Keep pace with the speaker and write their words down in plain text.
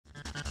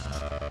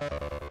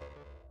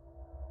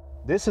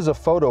This is a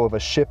photo of a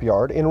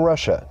shipyard in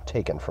Russia,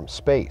 taken from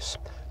space.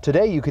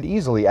 Today, you could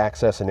easily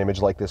access an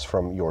image like this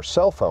from your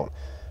cell phone,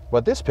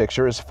 but this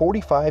picture is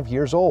 45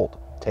 years old,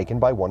 taken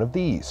by one of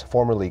these,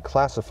 formerly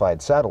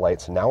classified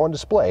satellites now on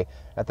display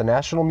at the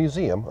National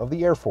Museum of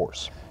the Air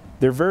Force.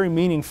 They're very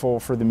meaningful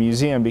for the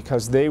museum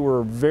because they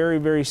were very,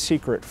 very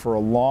secret for a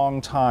long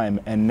time,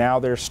 and now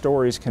their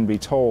stories can be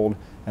told,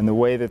 and the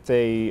way that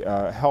they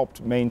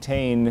helped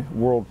maintain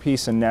world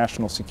peace and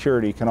national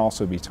security can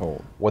also be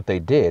told. What they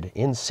did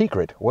in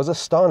secret was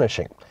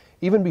astonishing.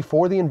 Even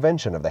before the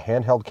invention of the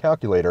handheld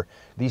calculator,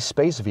 these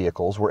space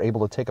vehicles were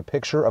able to take a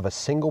picture of a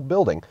single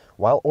building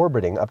while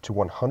orbiting up to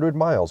 100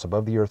 miles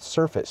above the Earth's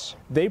surface.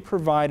 They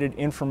provided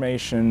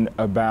information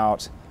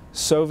about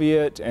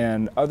Soviet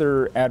and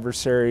other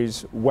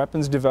adversaries'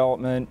 weapons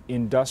development,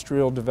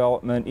 industrial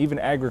development, even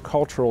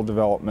agricultural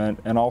development,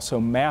 and also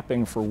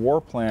mapping for war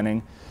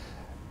planning.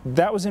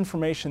 That was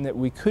information that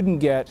we couldn't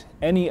get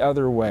any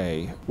other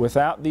way.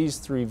 Without these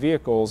three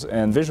vehicles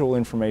and visual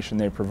information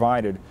they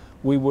provided,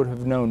 we would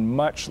have known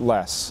much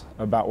less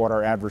about what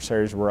our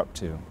adversaries were up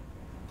to.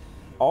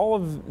 All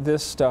of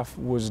this stuff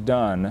was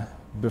done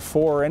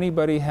before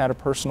anybody had a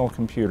personal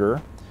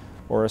computer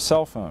or a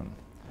cell phone.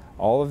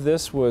 All of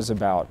this was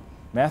about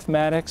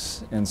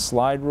mathematics and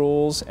slide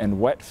rules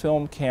and wet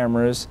film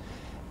cameras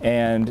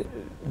and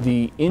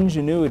the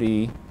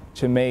ingenuity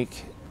to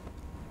make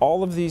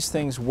all of these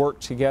things work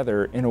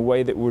together in a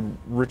way that would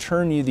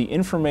return you the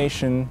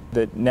information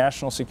that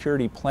national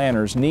security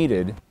planners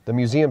needed. The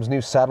museum's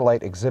new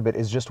satellite exhibit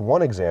is just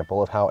one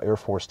example of how Air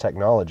Force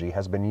technology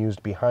has been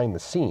used behind the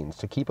scenes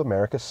to keep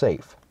America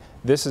safe.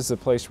 This is the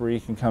place where you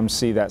can come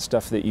see that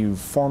stuff that you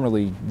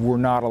formerly were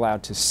not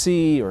allowed to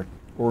see or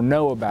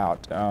know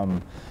about.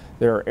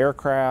 There are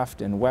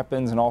aircraft and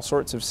weapons and all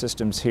sorts of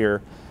systems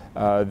here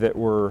that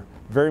were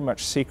very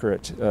much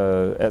secret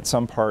at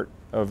some part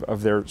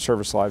of their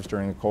service lives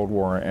during the Cold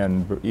War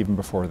and even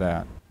before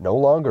that. No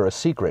longer a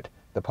secret,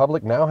 the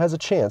public now has a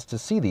chance to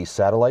see these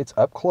satellites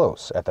up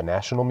close at the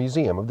National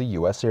Museum of the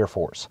U.S. Air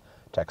Force.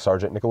 Tech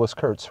Sergeant Nicholas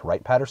Kurtz,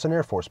 Wright-Patterson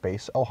Air Force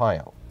Base,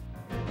 Ohio.